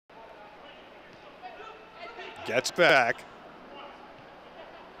Gets back.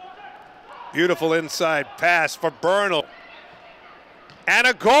 Beautiful inside pass for Bernal. And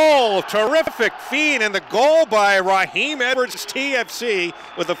a goal. Terrific feed, and the goal by Raheem Edwards, TFC,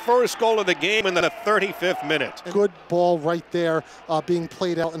 with the first goal of the game in the 35th minute. Good ball right there being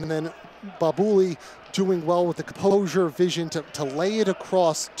played out, and then Babouli doing well with the composure, vision to lay it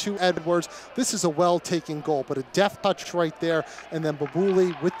across to Edwards. This is a well-taken goal, but a deft touch right there, and then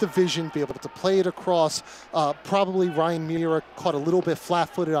Babouli with the vision, be able to play it across. Probably Ryan Mira caught a little bit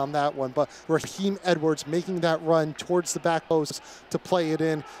flat-footed on that one, but Raheem Edwards making that run towards the back post to play it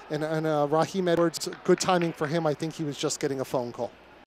in, and Raheem Edwards, good timing for him. I think he was just getting a phone call.